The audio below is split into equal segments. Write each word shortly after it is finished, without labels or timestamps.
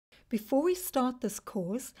Before we start this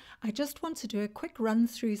course, I just want to do a quick run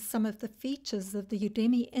through some of the features of the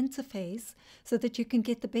Udemy interface so that you can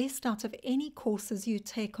get the best out of any courses you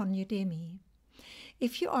take on Udemy.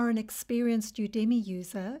 If you are an experienced Udemy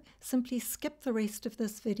user, simply skip the rest of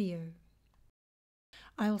this video.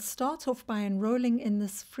 I'll start off by enrolling in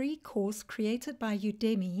this free course created by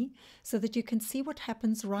Udemy so that you can see what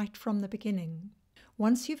happens right from the beginning.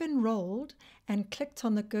 Once you've enrolled and clicked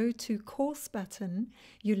on the Go to Course button,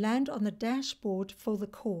 you land on the dashboard for the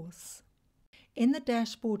course. In the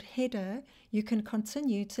dashboard header, you can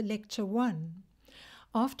continue to Lecture 1.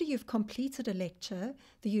 After you've completed a lecture,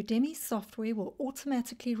 the Udemy software will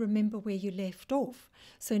automatically remember where you left off.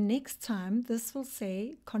 So next time, this will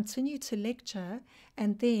say Continue to Lecture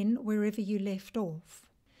and then wherever you left off.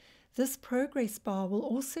 This progress bar will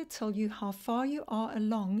also tell you how far you are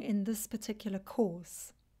along in this particular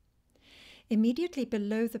course. Immediately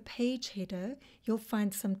below the page header, you'll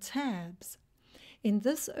find some tabs. In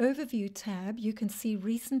this Overview tab, you can see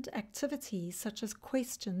recent activities such as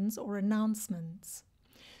questions or announcements.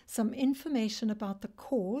 Some information about the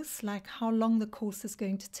course, like how long the course is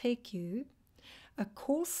going to take you, a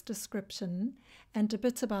course description, and a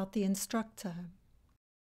bit about the instructor.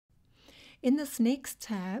 In this next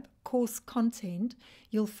tab, Course Content,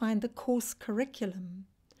 you'll find the course curriculum.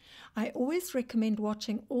 I always recommend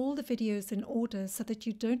watching all the videos in order so that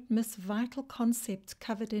you don't miss vital concepts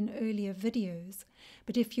covered in earlier videos.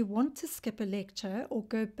 But if you want to skip a lecture or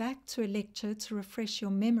go back to a lecture to refresh your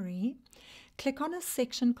memory, click on a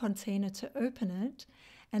section container to open it,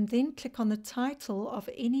 and then click on the title of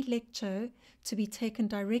any lecture to be taken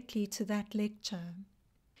directly to that lecture.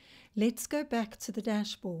 Let's go back to the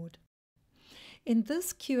dashboard. In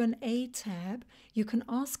this Q&A tab, you can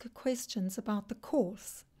ask questions about the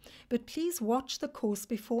course, but please watch the course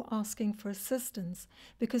before asking for assistance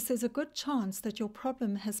because there's a good chance that your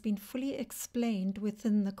problem has been fully explained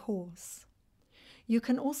within the course. You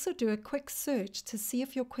can also do a quick search to see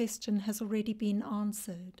if your question has already been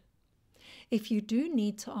answered. If you do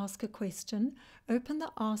need to ask a question, open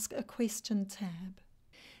the Ask a Question tab.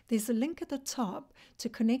 There's a link at the top to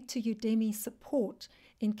connect to Udemy support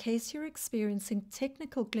in case you're experiencing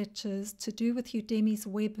technical glitches to do with Udemy's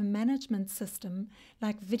web management system,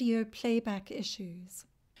 like video playback issues.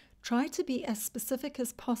 Try to be as specific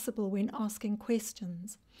as possible when asking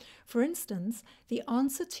questions. For instance, the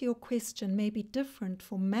answer to your question may be different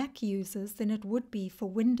for Mac users than it would be for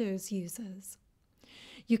Windows users.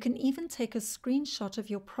 You can even take a screenshot of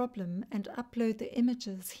your problem and upload the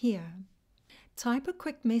images here. Type a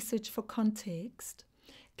quick message for context.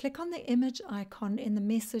 Click on the image icon in the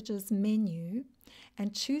Messages menu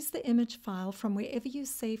and choose the image file from wherever you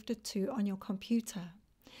saved it to on your computer.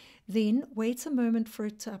 Then wait a moment for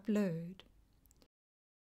it to upload.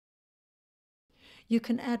 You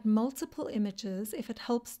can add multiple images if it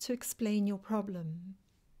helps to explain your problem.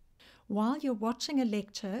 While you're watching a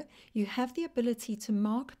lecture, you have the ability to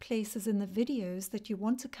mark places in the videos that you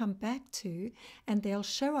want to come back to, and they'll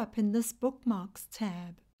show up in this Bookmarks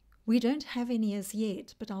tab. We don't have any as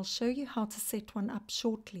yet, but I'll show you how to set one up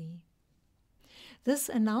shortly. This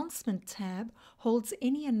Announcement tab holds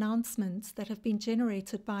any announcements that have been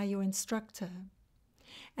generated by your instructor.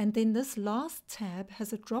 And then this last tab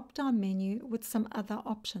has a drop-down menu with some other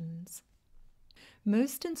options.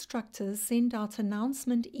 Most instructors send out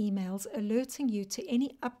announcement emails alerting you to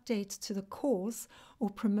any updates to the course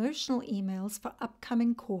or promotional emails for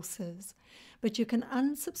upcoming courses, but you can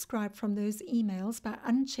unsubscribe from those emails by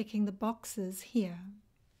unchecking the boxes here.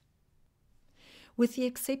 With the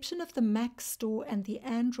exception of the Mac store and the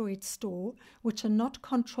Android store, which are not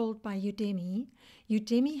controlled by Udemy,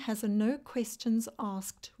 Udemy has a no questions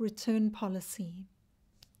asked return policy.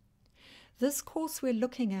 This course we're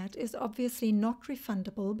looking at is obviously not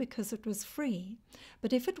refundable because it was free,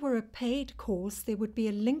 but if it were a paid course, there would be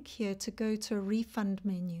a link here to go to a refund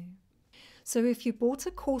menu. So if you bought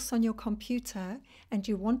a course on your computer and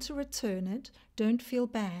you want to return it, don't feel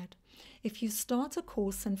bad. If you start a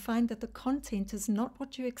course and find that the content is not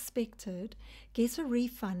what you expected, get a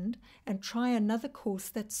refund and try another course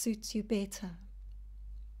that suits you better.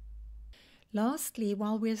 Lastly,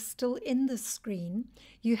 while we're still in this screen,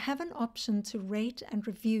 you have an option to rate and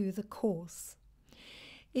review the course.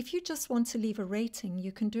 If you just want to leave a rating,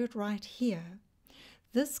 you can do it right here.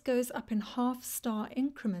 This goes up in half-star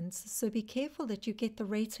increments, so be careful that you get the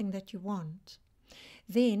rating that you want.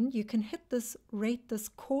 Then you can hit this Rate This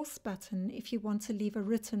Course button if you want to leave a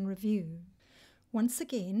written review. Once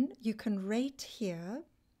again, you can rate here,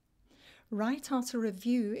 Write out a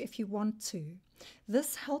review if you want to.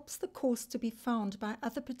 This helps the course to be found by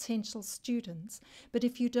other potential students, but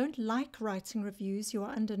if you don't like writing reviews, you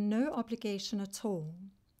are under no obligation at all.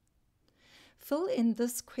 Fill in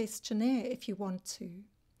this questionnaire if you want to.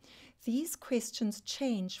 These questions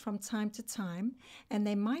change from time to time, and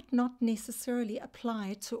they might not necessarily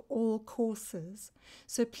apply to all courses.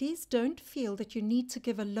 So please don't feel that you need to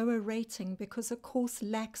give a lower rating because a course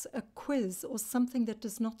lacks a quiz or something that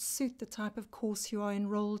does not suit the type of course you are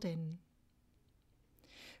enrolled in.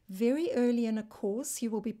 Very early in a course, you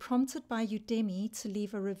will be prompted by Udemy to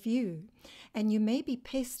leave a review, and you may be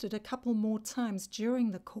pestered a couple more times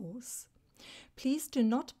during the course. Please do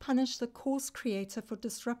not punish the course creator for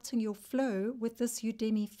disrupting your flow with this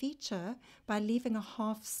Udemy feature by leaving a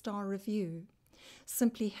half-star review.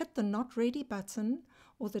 Simply hit the Not Ready button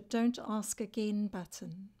or the Don't Ask Again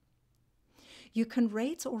button. You can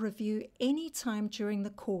rate or review any time during the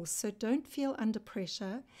course, so don't feel under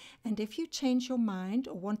pressure, and if you change your mind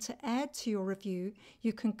or want to add to your review,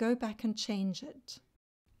 you can go back and change it.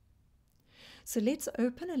 So let's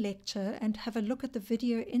open a lecture and have a look at the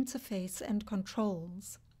video interface and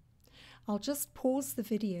controls. I'll just pause the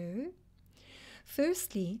video.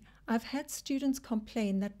 Firstly, I've had students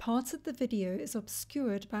complain that parts of the video is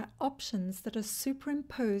obscured by options that are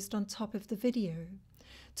superimposed on top of the video.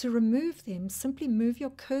 To remove them, simply move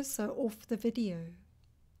your cursor off the video.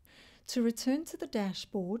 To return to the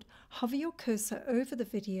dashboard, hover your cursor over the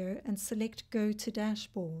video and select Go to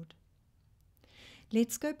Dashboard.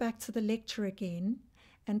 Let's go back to the lecture again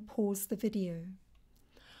and pause the video.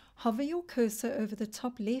 Hover your cursor over the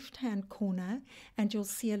top left-hand corner and you'll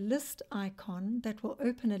see a list icon that will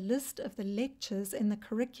open a list of the lectures in the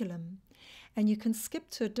curriculum, and you can skip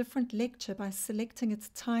to a different lecture by selecting its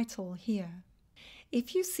title here.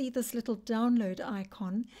 If you see this little download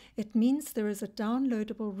icon, it means there is a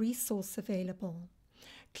downloadable resource available.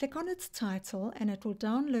 Click on its title and it will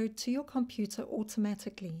download to your computer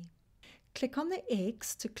automatically. Click on the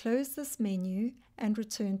X to close this menu and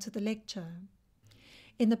return to the lecture.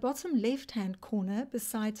 In the bottom left-hand corner,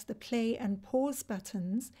 besides the play and pause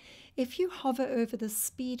buttons, if you hover over the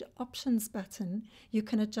speed options button, you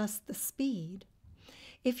can adjust the speed.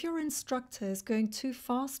 If your instructor is going too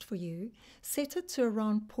fast for you, set it to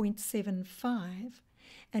around 0.75,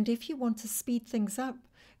 and if you want to speed things up,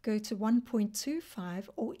 go to 1.25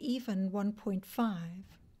 or even 1.5.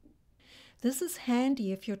 This is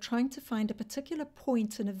handy if you're trying to find a particular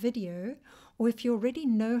point in a video, or if you already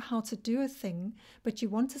know how to do a thing, but you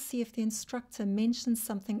want to see if the instructor mentions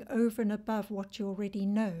something over and above what you already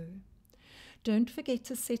know. Don't forget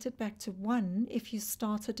to set it back to 1 if you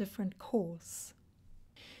start a different course.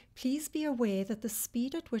 Please be aware that the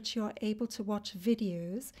speed at which you are able to watch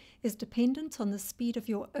videos is dependent on the speed of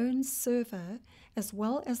your own server, as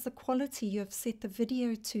well as the quality you have set the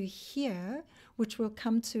video to here, which we'll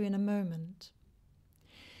come to in a moment.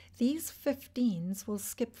 These 15s will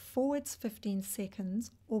skip forwards 15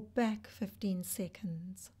 seconds or back 15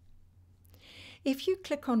 seconds. If you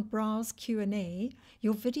click on Browse Q&A,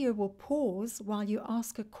 your video will pause while you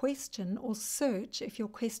ask a question or search if your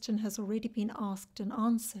question has already been asked and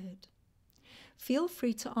answered. Feel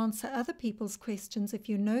free to answer other people's questions if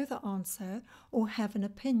you know the answer or have an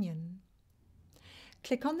opinion.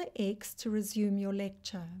 Click on the X to resume your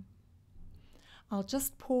lecture. I'll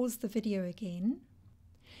just pause the video again.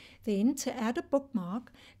 Then, to add a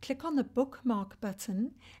bookmark, click on the Bookmark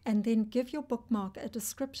button and then give your bookmark a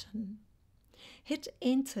description. Hit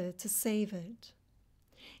Enter to save it.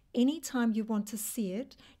 Anytime you want to see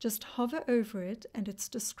it, just hover over it and its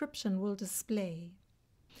description will display.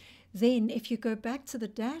 Then, if you go back to the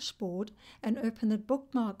dashboard and open the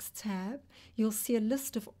Bookmarks tab, you'll see a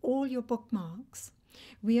list of all your bookmarks.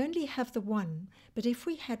 We only have the one, but if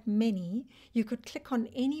we had many, you could click on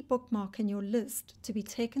any bookmark in your list to be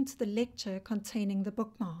taken to the lecture containing the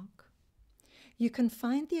bookmark. You can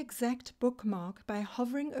find the exact bookmark by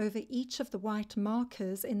hovering over each of the white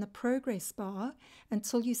markers in the progress bar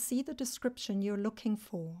until you see the description you're looking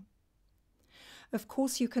for. Of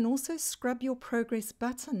course, you can also scrub your progress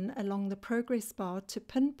button along the progress bar to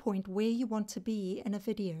pinpoint where you want to be in a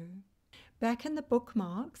video. Back in the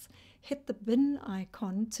bookmarks, hit the bin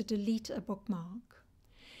icon to delete a bookmark.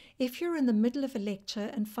 If you're in the middle of a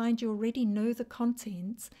lecture and find you already know the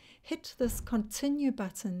contents, hit this Continue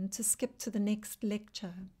button to skip to the next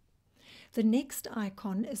lecture. The next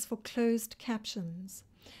icon is for closed captions.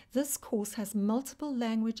 This course has multiple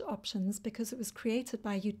language options because it was created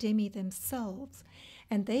by Udemy themselves,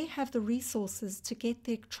 and they have the resources to get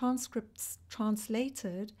their transcripts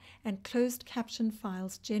translated and closed caption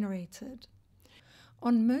files generated.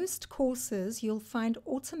 On most courses, you'll find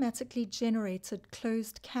automatically generated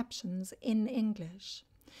closed captions in English.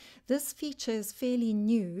 This feature is fairly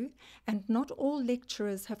new, and not all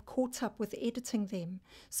lecturers have caught up with editing them,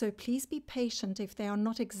 so please be patient if they are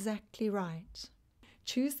not exactly right.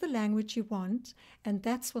 Choose the language you want, and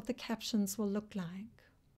that's what the captions will look like.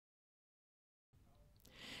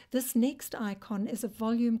 This next icon is a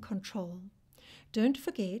volume control. Don't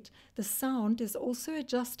forget, the sound is also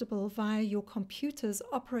adjustable via your computer's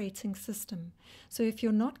operating system. So if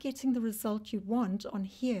you're not getting the result you want on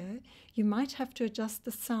here, you might have to adjust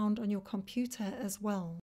the sound on your computer as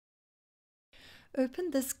well.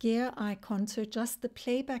 Open this gear icon to adjust the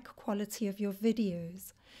playback quality of your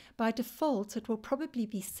videos. By default, it will probably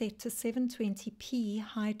be set to 720p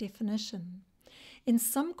high definition. In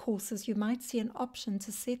some courses, you might see an option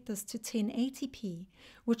to set this to 1080p,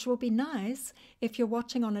 which will be nice if you're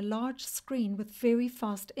watching on a large screen with very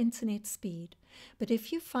fast internet speed. But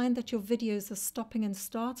if you find that your videos are stopping and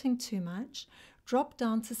starting too much, drop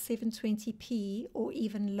down to 720p or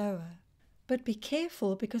even lower. But be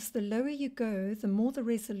careful, because the lower you go, the more the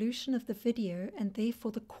resolution of the video and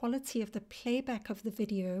therefore the quality of the playback of the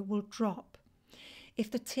video will drop. If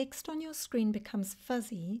the text on your screen becomes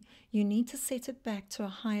fuzzy, you need to set it back to a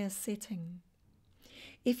higher setting.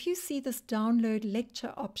 If you see this download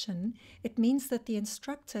lecture option, it means that the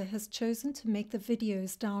instructor has chosen to make the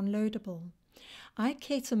videos downloadable. I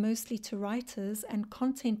cater mostly to writers and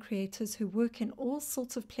content creators who work in all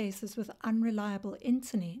sorts of places with unreliable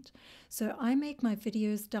internet, so I make my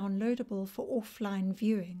videos downloadable for offline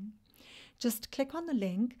viewing. Just click on the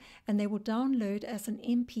link and they will download as an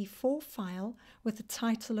MP4 file with the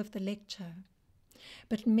title of the lecture.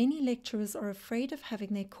 But many lecturers are afraid of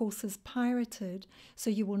having their courses pirated, so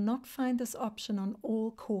you will not find this option on all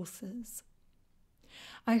courses.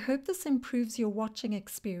 I hope this improves your watching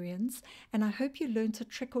experience, and I hope you learned a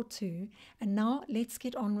trick or two. And now let's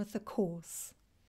get on with the course.